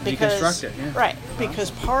of it. Deconstruct it, yeah. Right.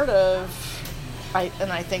 Because part of, I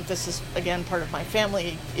think this is, again, part of my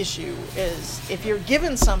family issue, is if you're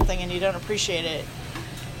given something and you don't appreciate it,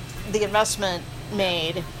 the investment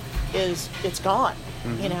made it's gone,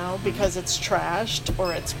 you know, because it's trashed,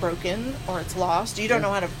 or it's broken, or it's lost. You don't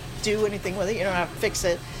know how to do anything with it. You don't know how to fix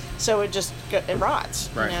it. So it just, it rots,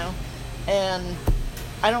 Right. you know. And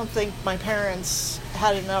I don't think my parents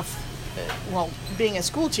had enough, well, being a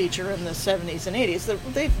school teacher in the 70s and 80s,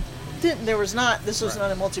 this was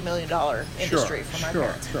not a multi-million-dollar industry for my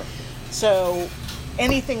parents. Sure. So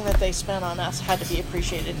anything that they spent on us had to be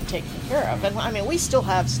appreciated and taken care of. And I mean, we still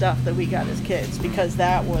have stuff that we got as kids, because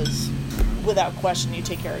that was, without question, you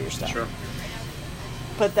take care of your stuff. Sure.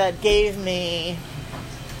 But that gave me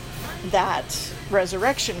that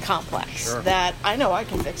resurrection complex, Sure. that I know I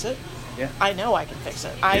can fix it. Yeah. I know I can fix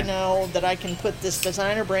it. I know that I can put this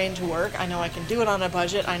designer brain to work. I know I can do it on a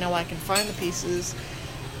budget. I know I can find the pieces.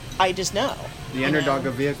 I just know. The underdog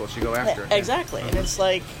of vehicles, you go after it. Exactly. And it's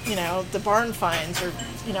like, you know, the barn finds are,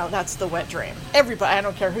 you know, that's the wet dream. Everybody, I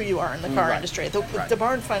don't care who you are in the car Right. industry, Right. the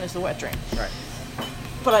barn find is the wet dream. Right.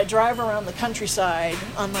 But I drive around the countryside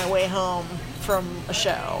on my way home from a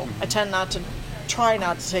show. I tend try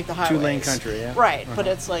not to take the highways. Two-lane country, yeah. Right, but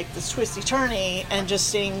it's like this twisty-turny, and just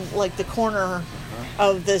seeing like the corner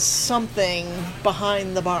of this something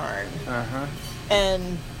behind the barn,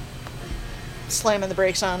 and slamming the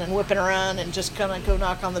brakes on and whipping around and just gonna go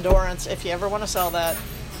knock on the door and say, if you ever want to sell that,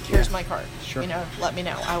 here's my card. Sure. You know, let me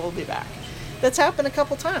know. I will be back. That's happened a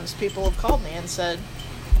couple times. People have called me and said,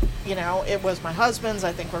 you know, it was my husband's.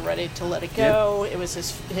 I think we're ready to let it go. It was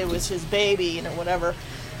his baby, you know, whatever.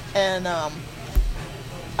 And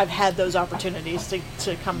I've had those opportunities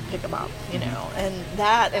to come pick them up, you know. And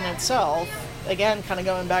that in itself, again, kind of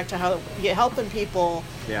going back to how you're helping people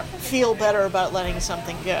feel better about letting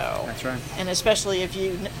something go. That's right. And especially if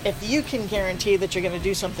you can guarantee that you're going to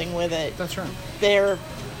do something with it. That's right. They're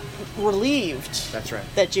relieved. That's right.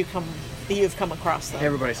 That you've come across them.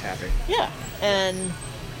 Everybody's happy. Yeah. And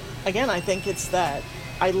again, I think it's that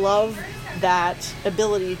I love that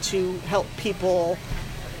ability to help people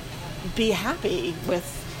be happy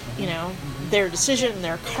with, you know, their decision,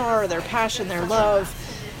 their car, their passion, their love,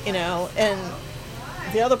 you know. And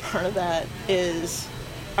the other part of that is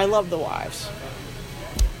I love the wives,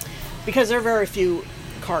 because there are very few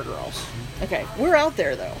car girls. Okay, we're out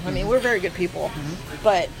there though. I mean, we're very good people,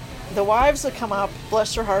 but the wives that come up,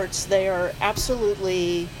 bless their hearts, they are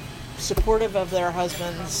absolutely supportive of their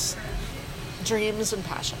husbands' dreams and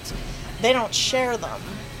passions. They don't share them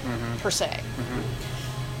per se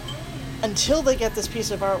until they get this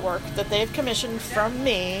piece of artwork that they've commissioned from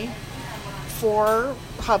me for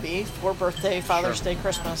hubby, for birthday, Father's Day,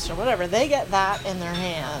 Christmas, or whatever. They get that in their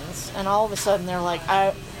hands, and all of a sudden they're like,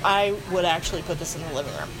 I would actually put this in the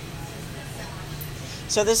living room.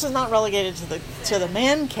 So this is not relegated to the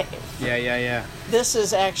man cave. Yeah. This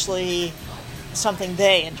is actually something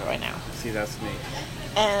they enjoy now. See, that's neat.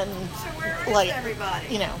 And like,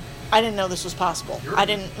 you know, I didn't know this was possible. I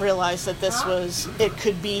didn't realize that it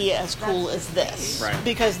could be as cool as this. Right.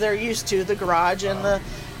 Because they're used to the garage and the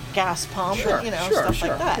gas pump and, you know, stuff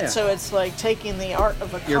like that. Yeah. So it's like taking the art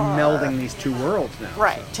of a car. You're melding these two worlds now.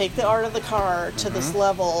 Right. So. Take the art of the car to this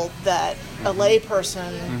level that a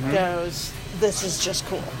layperson goes, this is just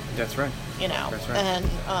cool. That's right. You know, That's right.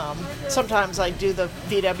 and sometimes I do the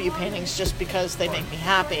VW paintings just because they make me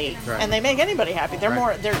happy, Right. and they make anybody happy. They're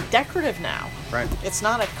Right. they're decorative now. Right. It's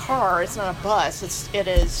not a car, it's not a bus. It's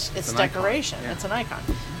an decoration. icon. Yeah. It's an icon.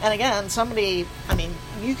 And again,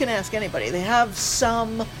 you can ask anybody. They have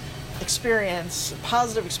some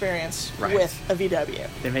positive experience Right. with a VW.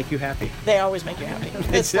 They make you happy. They always make you happy.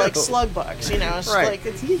 It's do. like slug bugs, you know. It's Right. like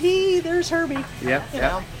it's hee, there's Herbie. Yep, You yep,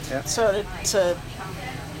 know. yep. So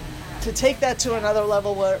to take that to another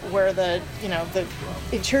level where the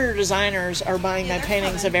interior designers are buying my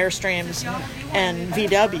paintings of Airstreams and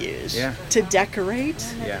VWs Yeah. to decorate.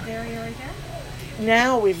 Yeah.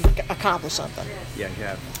 now we've accomplished something. Yeah, you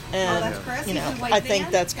have. And, you know, I think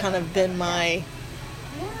that's kind of been my,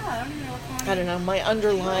 I don't know, my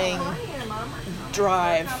underlying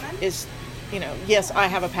drive is, you know, yes, I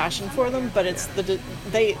have a passion for them, but it's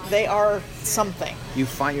they are something. You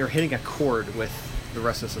find you're hitting a chord with the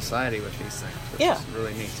rest of society with these things, which is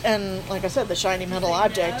really neat. And like I said, the shiny metal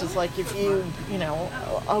object is like if you know,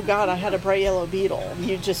 oh God, I had a bright yellow Beetle.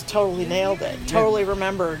 You just totally nailed it. Totally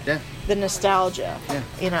remembered the nostalgia. Yeah.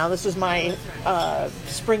 You know, this was my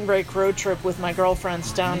spring break road trip with my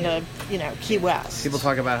girlfriends down to, you know, Key West. People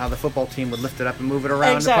talk about how the football team would lift it up and move it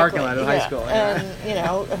around the parking lot of high school. And, you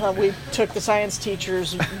know, we took the science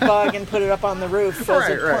teacher's bug and put it up on the roof.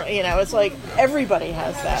 Right. You know, it's like everybody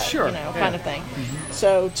has that, you know, kind of thing. Mm-hmm.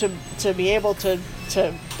 So to be able to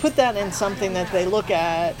put that in something that they look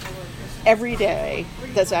at every day,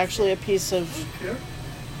 that's actually a piece of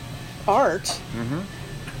art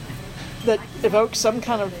that evokes some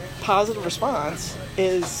kind of positive response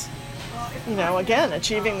is, you know, again,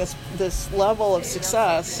 achieving this level of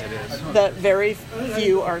success that very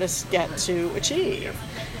few artists get to achieve.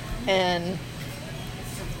 And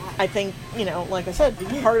I think, you know, like I said,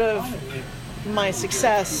 part of my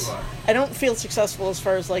success, I don't feel successful as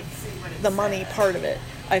far as like the money part of it.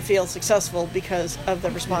 I feel successful because of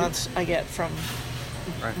the response I get from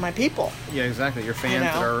my people. Yeah, exactly. Your fans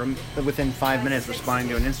that are within 5 minutes responding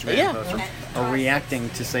to an Instagram post or reacting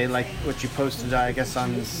to, say, like what you posted, I guess,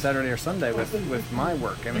 on Saturday or Sunday with my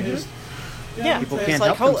work. I mean, just people can't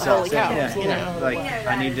help themselves. Holy cow, you know, like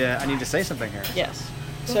I need to say something here. Yes.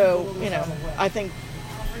 So, you know, I think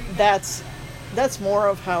that's more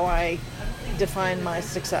of how I define my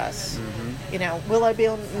success. You know, will I be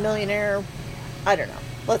a millionaire? I don't know.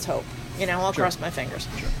 Let's hope. You know, I'll cross my fingers.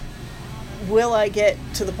 Sure. Will I get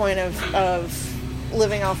to the point of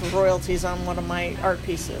living off of royalties on one of my art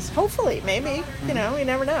pieces? Hopefully, maybe. You know, you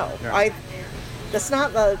never know. Yeah. That's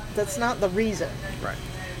not the reason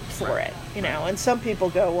for it. You know, and some people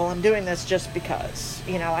go, well, I'm doing this just because,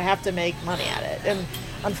 you know, I have to make money at it. And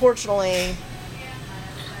unfortunately,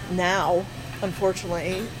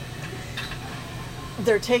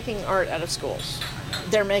 they're taking art out of schools.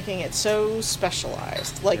 They're making it so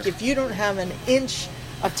specialized. Like, if you don't have an inch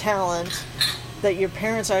of talent that your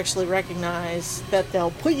parents actually recognize, that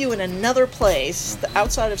they'll put you in another place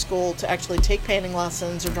outside of school to actually take painting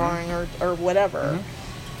lessons or drawing or whatever,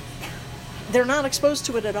 they're not exposed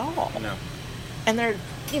to it at all. No. And they're,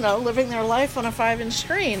 you know, living their life on a 5-inch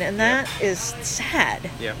screen, and that is sad.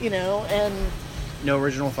 Yeah. You know, and no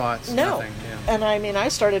original thoughts. No. Nothing. Yeah. And I mean, I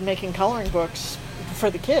started making coloring books for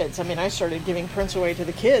the kids. I mean, I started giving prints away to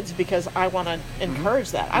the kids because I want to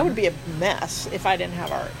encourage that. I would be a mess if I didn't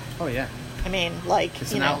have art. Oh, yeah. I mean, like,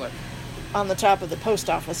 it's you an know, outlet. On the top of the post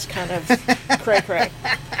office kind of cray-cray.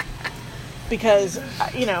 Because,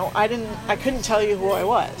 you know, I couldn't tell you who I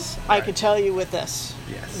was. I could tell you with this.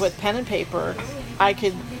 Yes. With pen and paper, I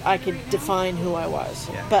could define who I was.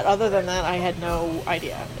 Yeah. But other than that, I had no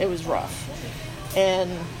idea. It was rough.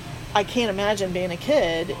 And I can't imagine being a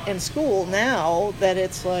kid in school now that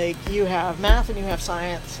it's like you have math and you have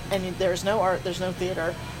science and there's no art, there's no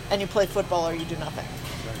theater, and you play football or you do nothing.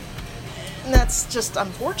 And that's just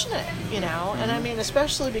unfortunate, you know. And I mean,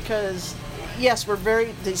 especially because, yes,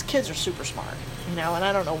 these kids are super smart, you know, and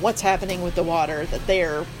I don't know what's happening with the water that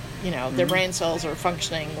they're, you know, their brain cells are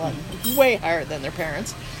functioning like way higher than their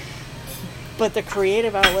parents. But the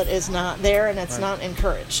creative outlet is not there and it's not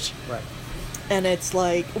encouraged. Right. And it's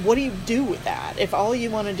like, what do you do with that? If all you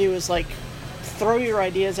want to do is like throw your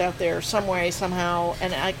ideas out there some way, somehow,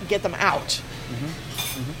 and get them out.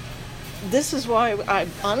 This is why I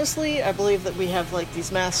believe that we have like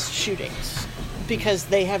these mass shootings, because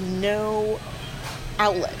they have no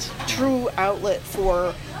true outlet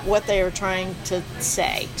for what they are trying to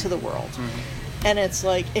say to the world. And it's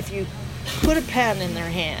like, if you put a pen in their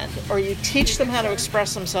hand, or you teach them how to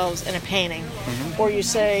express themselves in a painting, or you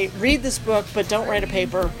say, read this book but don't write a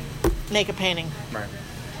paper, make a painting,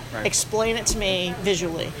 explain it to me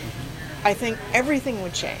visually, I think everything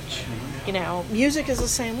would change. You know, music is the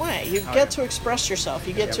same way. You get to express yourself,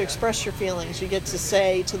 you get to express your feelings, you get to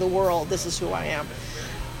say to the world, this is who I am,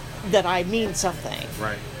 that I mean something,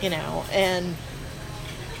 you know. And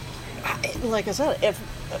like I said, if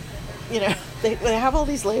you know, they have all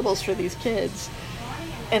these labels for these kids.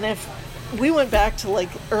 And if we went back to like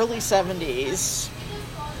early 70s,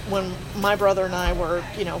 when my brother and I were,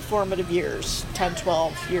 you know, formative years, 10,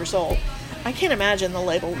 12 years old, I can't imagine the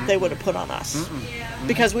label they would have put on us.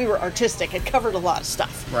 Because we were artistic. It covered a lot of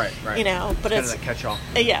stuff. Right. You know, but it's kind of a catch-all.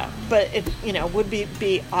 Yeah, but it, you know, would be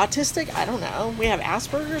autistic? I don't know. We have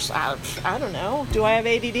Asperger's? I don't know. Do I have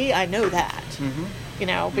ADD? I know that. You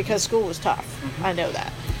know, because school was tough. I know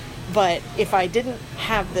that. But if I didn't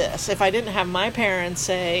have this, if I didn't have my parents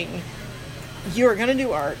saying, you're going to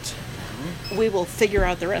do art, we will figure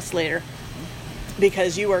out the rest later,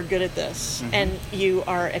 because you are good at this, and you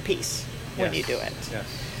are at peace when you do it.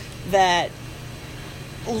 Yes. That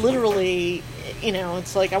literally, you know,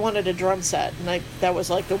 it's like I wanted a drum set, and that was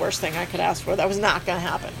like the worst thing I could ask for. That was not going to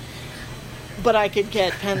happen. But I could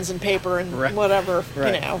get pens and paper and whatever,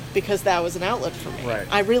 you know, because that was an outlet for me. Right.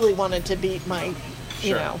 I really wanted to beat my,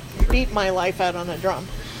 you know, beat my life out on a drum.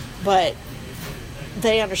 But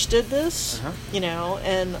they understood this, you know,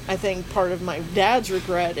 and I think part of my dad's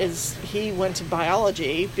regret is he went to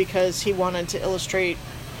biology because he wanted to illustrate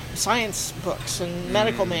science books and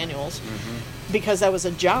medical manuals, because that was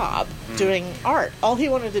a job doing art. All he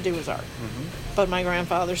wanted to do was art. But my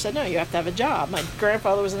grandfather said, no, you have to have a job. My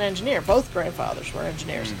grandfather was an engineer. Both grandfathers were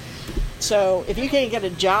engineers. So if you can't get a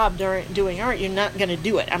job doing art, you're not going to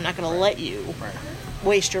do it. I'm not going to let you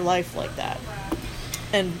waste your life like that.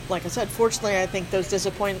 And like I said, fortunately, I think those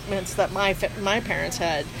disappointments that my parents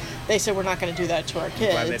had, they said, we're not going to do that to our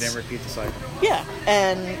kids. Glad they didn't repeat the cycle. Yeah,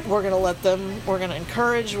 and we're going to let them, we're going to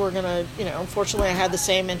encourage, we're going to, you know, fortunately I had the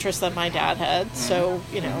same interest that my dad had, so,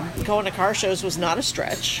 you know, going to car shows was not a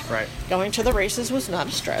stretch. Right. Going to the races was not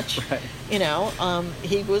a stretch. Right. You know,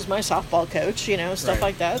 he was my softball coach, you know, stuff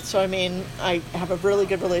like that. So, I mean, I have a really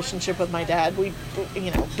good relationship with my dad. We,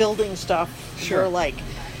 you know, building stuff, we're like,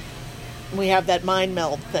 we have that mind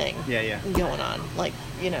meld thing going on, like,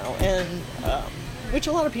 you know, and which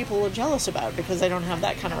a lot of people are jealous about because they don't have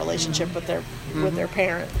that kind of relationship with their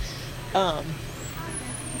parent.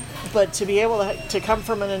 But to be able to come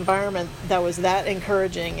from an environment that was that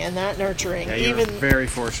encouraging and that nurturing, even very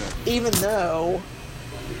fortunate. Even though,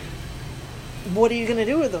 what are you going to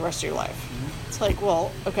do with the rest of your life? It's like,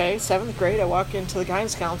 well, okay, 7th grade, I walk into the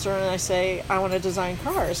guidance counselor and I say, I want to design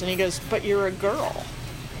cars, and he goes, but you're a girl.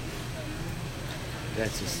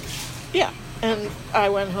 That's just... Yeah, and I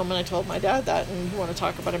went home and I told my dad that, and you want to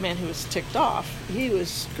talk about a man who was ticked off. He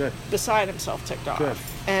was beside himself ticked off. Good.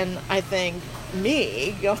 And I think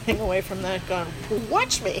me going away from that going,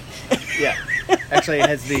 watch me. Yeah. Actually, it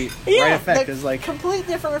has the right effect. The is like complete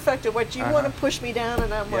different effect of what you want to push me down,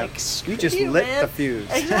 and I'm like, you just lit man. the fuse.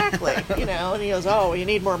 Exactly. You know, and he goes, oh, you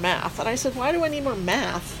need more math. And I said, why do I need more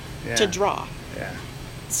math to draw? Yeah.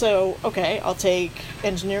 So, okay, I'll take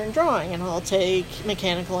engineering drawing, and I'll take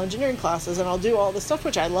mechanical engineering classes, and I'll do all the stuff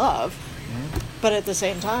which I love. But at the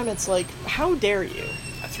same time, it's like, how dare you?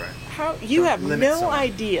 That's right. How you have no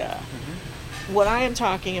idea what I am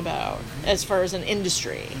talking about as far as an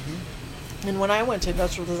industry. And when I went to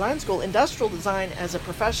industrial design school, industrial design as a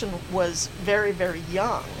profession was very, very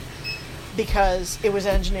young, because it was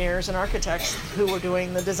engineers and architects who were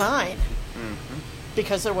doing the design,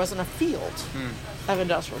 because there wasn't a field of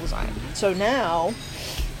industrial design. So now,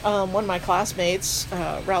 one of my classmates,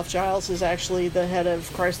 Ralph Giles, is actually the head of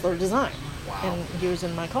Chrysler Design. And he was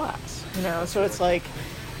in my class, you know, so it's like,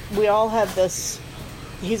 we all have this.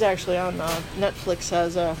 He's actually on Netflix,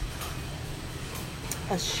 has a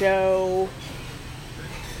show,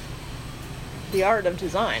 The Art of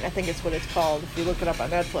Design, I think it's what it's called, if you look it up on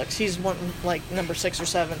Netflix. He's one, like, number 6 or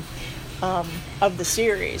 7 of the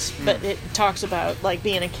series, but it talks about, like,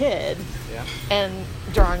 being a kid and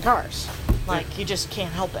drawing cars. Like, you just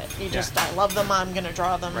can't help it. You just, I love them, I'm going to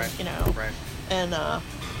draw them, you know. And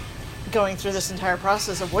going through this entire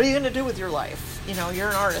process of, what are you going to do with your life? You know, you're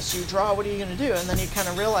an artist, you draw, what are you going to do? And then you kind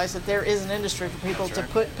of realize that there is an industry for people to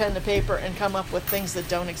put pen to paper and come up with things that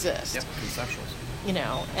don't exist. Yep, conceptuals. You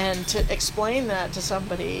know, and to explain that to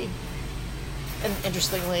somebody, and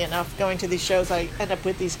interestingly enough, going to these shows, I end up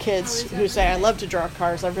with these kids who say, I love to draw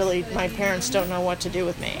cars, my parents don't know what to do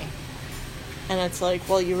with me. And it's like,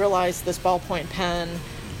 well, you realize this ballpoint pen,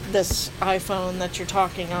 this iPhone that you're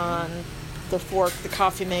talking on, the fork, the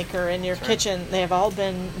coffee maker in your kitchen, they have all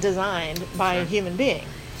been designed by a human being,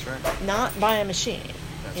 not by a machine.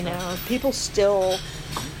 You know, people still,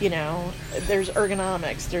 you know, there's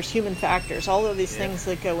ergonomics, there's human factors, all of these things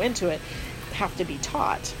that go into it have to be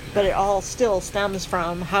taught, but it all still stems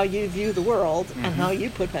from how you view the world and how you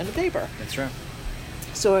put pen to paper. That's right.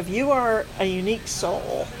 So if you are a unique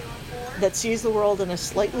soul that sees the world in a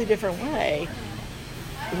slightly different way,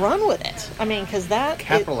 run with it. I mean, because that...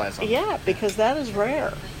 Capitalize on it. Yeah, because that is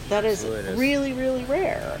rare. That is really, really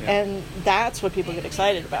rare. Yeah. And that's what people get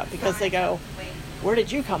excited about, because they go, where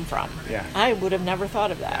did you come from? Yeah. I would have never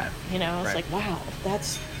thought of that. You know, it's Right. like, wow, that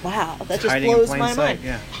just hiding in blows plain my sight, mind.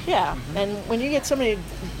 yeah. Yeah. And when you get somebody,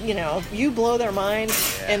 you know, you blow their mind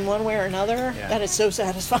in one way or another, Yeah. that is so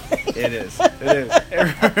satisfying. It is.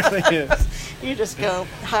 It really is. You just go,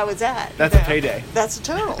 how is that? That's a payday. That's a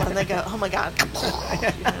total. And they go, oh my God.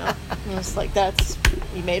 You know? And it's like,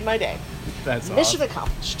 you made my day. That's Mission awesome.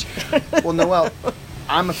 accomplished. Well, Noelle,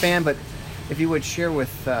 I'm a fan, but if you would share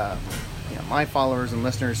with my followers and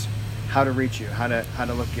listeners how to reach you, how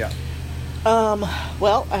to look you up.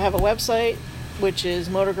 Well, I have a website, which is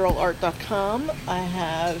motorgirlart.com. I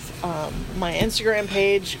have my Instagram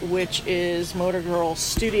page, which is Motorgirl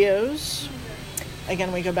Studios.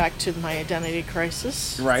 Again, we go back to my identity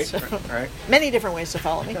crisis. Right, So, right. many different ways to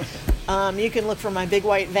follow me. You can look for my big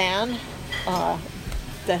white van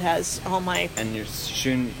that has all my And your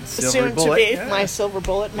soon soon bullet. to be Yeah. my silver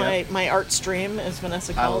bullet, Yep. my art stream, as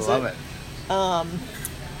Vanessa I calls love it.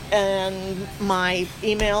 And my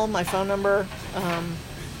email, my phone number.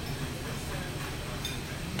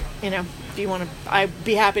 If you want to, I'd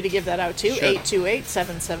be happy to give that out too. Sure.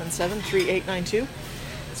 828-777-3892.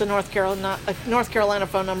 It's a North Carolina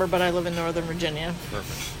phone number, but I live in Northern Virginia.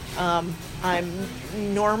 Perfect. I'm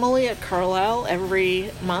normally at Carlisle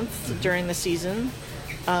every month during the season.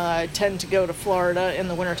 I tend to go to Florida in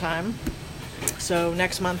the wintertime. So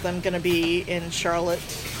next month I'm going to be in Charlotte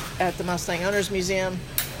at the Mustang Owners Museum,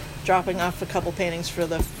 dropping off a couple paintings for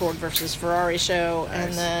the Ford versus Ferrari show, Nice.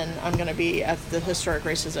 and then I'm going to be at the historic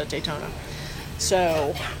races at Daytona.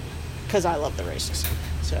 So, because I love the races.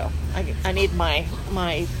 So I need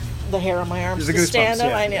the hair on my arms Just to the stand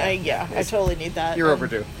goosebumps, up. yeah. I totally need that. You're And-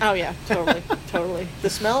 overdue. Oh yeah, totally, totally. The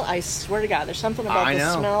smell, I swear to God, there's something about I the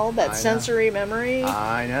know. smell, I that know. sensory memory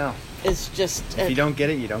I know. is just. If you don't get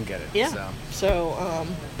it, you don't get it. Yeah. So.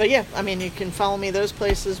 But yeah, I mean, you can follow me those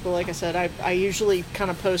places. But like I said, I usually kind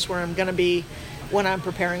of post where I'm going to be when I'm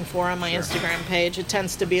preparing for on my Instagram page. It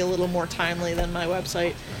tends to be a little more timely than my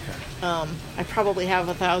website. I probably have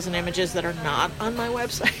 1,000 images that are not on my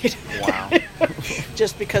website. Wow.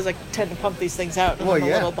 Just because I tend to pump these things out and Well, I'm a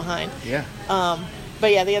yeah. little behind. Yeah.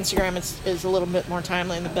 But yeah, the Instagram is a little bit more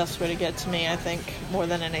timely and the best way to get to me, I think, more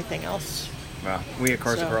than anything else. Well, we at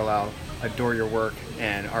Cars of So- Carlisle adore your work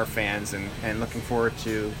and our fans, and looking forward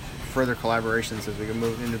to further collaborations as we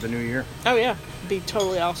move into the new year. Oh yeah, it'd be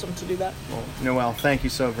totally awesome to do that. Well, Noelle, thank you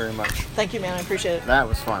so very much. Thank you, man. I appreciate it. That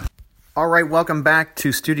was fun. All right, welcome back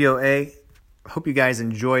to Studio A. Hope you guys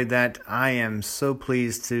enjoyed that. I am so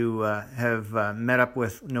pleased to have met up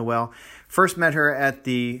with Noelle. First met her at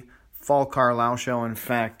the Fall Carlisle show. In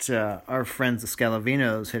fact, our friends the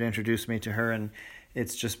Scalavinos had introduced me to her, and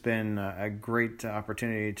it's just been a great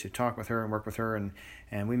opportunity to talk with her and work with her,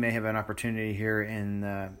 and we may have an opportunity here in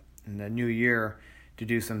the new year to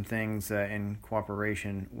do some things in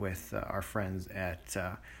cooperation with our friends at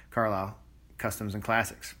Carlisle Customs and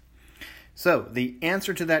Classics. So, the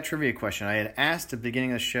answer to that trivia question, I had asked at the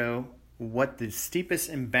beginning of the show what the steepest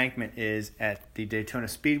embankment is at the Daytona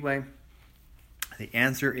Speedway. The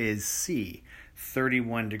answer is C,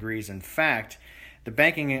 31 degrees. In fact, the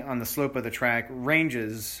banking on the slope of the track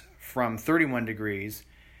ranges from 31 degrees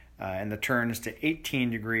in the turns to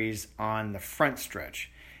 18 degrees on the front stretch.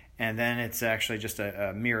 And then it's actually just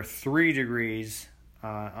a mere 3 degrees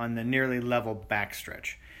on the nearly level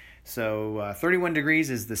backstretch. So 31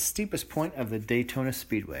 degrees is the steepest point of the Daytona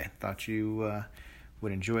Speedway. Thought you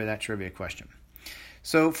would enjoy that trivia question.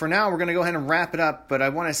 So for now, we're going to go ahead and wrap it up. But I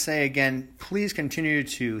want to say again, please continue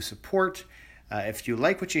to support. If you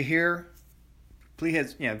like what you hear,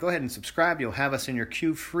 please go ahead and subscribe. You'll have us in your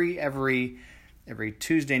queue free every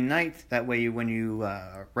Tuesday night. That way, when you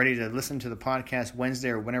are ready to listen to the podcast Wednesday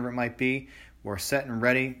or whenever it might be, we're set and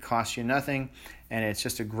ready. Costs you nothing. And it's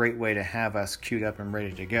just a great way to have us queued up and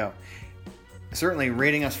ready to go. Certainly,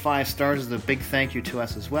 rating us 5 stars is a big thank you to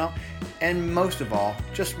us as well. And most of all,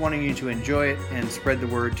 just wanting you to enjoy it and spread the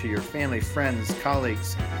word to your family, friends,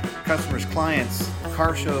 colleagues, customers, clients,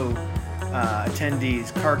 car show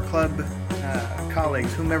attendees, car club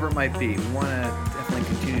colleagues, whomever it might be. We want to definitely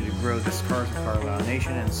continue to grow this Cars of Carlisle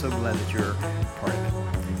Nation, and so glad that you're part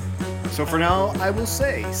of it. So for now, I will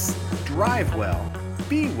say, drive well,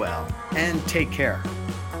 be well, and take care.